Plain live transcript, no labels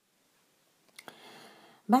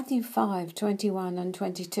Matthew 5:21 and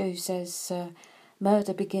 22 says,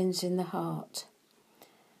 murder begins in the heart.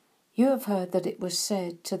 You have heard that it was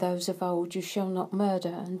said to those of old, you shall not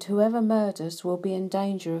murder, and whoever murders will be in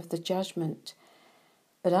danger of the judgment.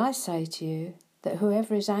 But I say to you that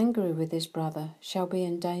whoever is angry with his brother shall be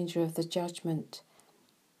in danger of the judgment.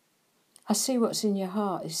 I see what's in your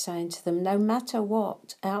heart is saying to them, no matter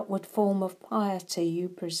what outward form of piety you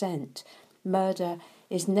present, murder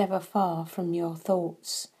is never far from your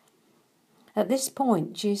thoughts. At this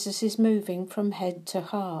point, Jesus is moving from head to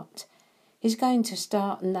heart. He's going to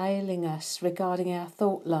start nailing us regarding our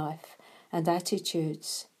thought life and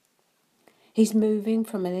attitudes. He's moving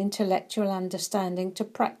from an intellectual understanding to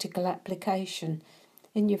practical application,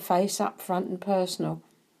 in your face, up front and personal.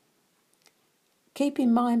 Keep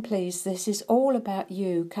in mind, please, this is all about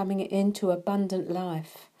you coming into abundant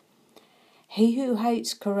life. He who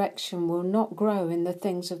hates correction will not grow in the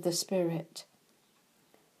things of the Spirit.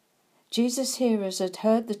 Jesus' hearers had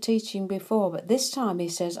heard the teaching before, but this time he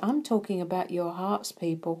says, I'm talking about your hearts,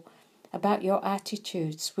 people, about your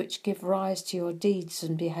attitudes, which give rise to your deeds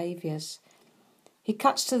and behaviours. He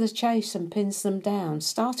cuts to the chase and pins them down,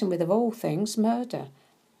 starting with, of all things, murder.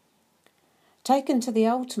 Taken to the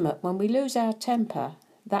ultimate, when we lose our temper,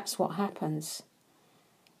 that's what happens.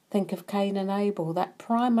 Think of Cain and Abel. That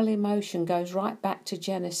primal emotion goes right back to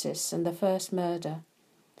Genesis and the first murder.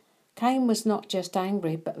 Cain was not just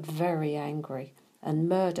angry, but very angry, and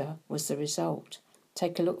murder was the result.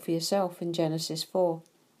 Take a look for yourself in Genesis 4.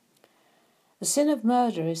 The sin of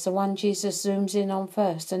murder is the one Jesus zooms in on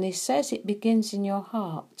first, and he says it begins in your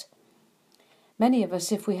heart. Many of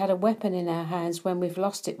us, if we had a weapon in our hands when we've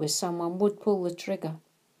lost it with someone, would pull the trigger.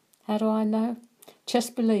 How do I know?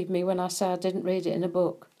 Just believe me when I say I didn't read it in a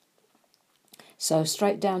book. So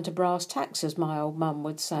straight down to brass tacks, as my old mum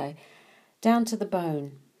would say, down to the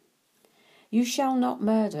bone. You shall not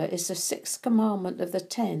murder is the 6th commandment of the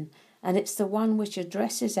 10, and it's the one which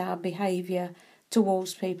addresses our behaviour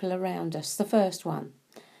towards people around us, the first one.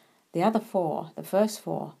 The other 4, the first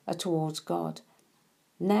 4, are towards God.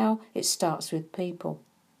 Now it starts with people.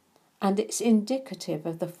 And it's indicative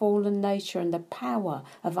of the fallen nature and the power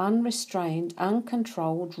of unrestrained,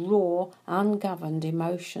 uncontrolled, raw, ungoverned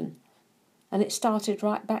emotion. And it started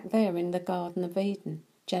right back there in the Garden of Eden,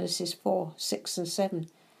 Genesis 4, 6 and 7.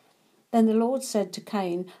 Then the Lord said to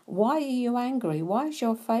Cain, why are you angry? Why is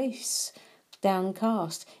your face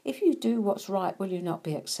downcast? If you do what's right, will you not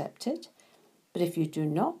be accepted? But if you do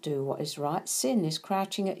not do what is right, sin is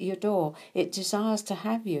crouching at your door. It desires to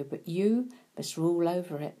have you, but you must rule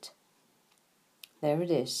over it. There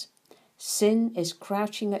it is. Sin is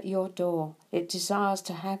crouching at your door. It desires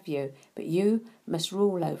to have you, but you must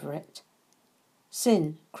rule over it.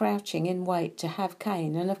 Sin crouching in wait to have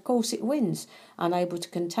Cain, and of course it wins. Unable to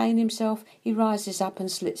contain himself, he rises up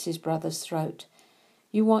and slits his brother's throat.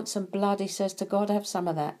 You want some blood, he says to God, have some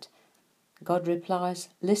of that. God replies,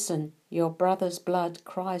 listen, your brother's blood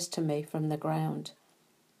cries to me from the ground.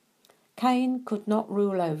 Cain could not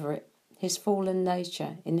rule over it, his fallen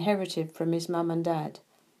nature, inherited from his mum and dad.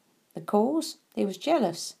 The cause? He was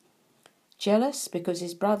jealous. Jealous because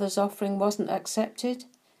his brother's offering was accepted,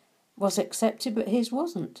 but his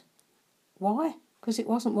wasn't. Why? Because it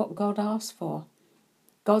wasn't what God asked for.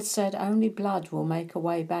 God said only blood will make a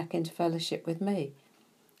way back into fellowship with me.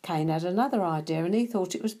 Cain had another idea, and he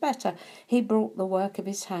thought it was better. He brought the work of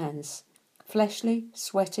his hands, fleshly,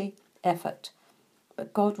 sweaty effort.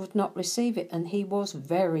 But God would not receive it, and he was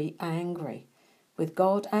very angry with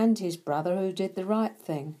God and his brother who did the right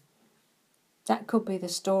thing. That could be the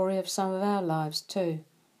story of some of our lives too.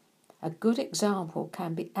 A good example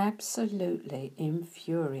can be absolutely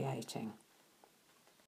infuriating.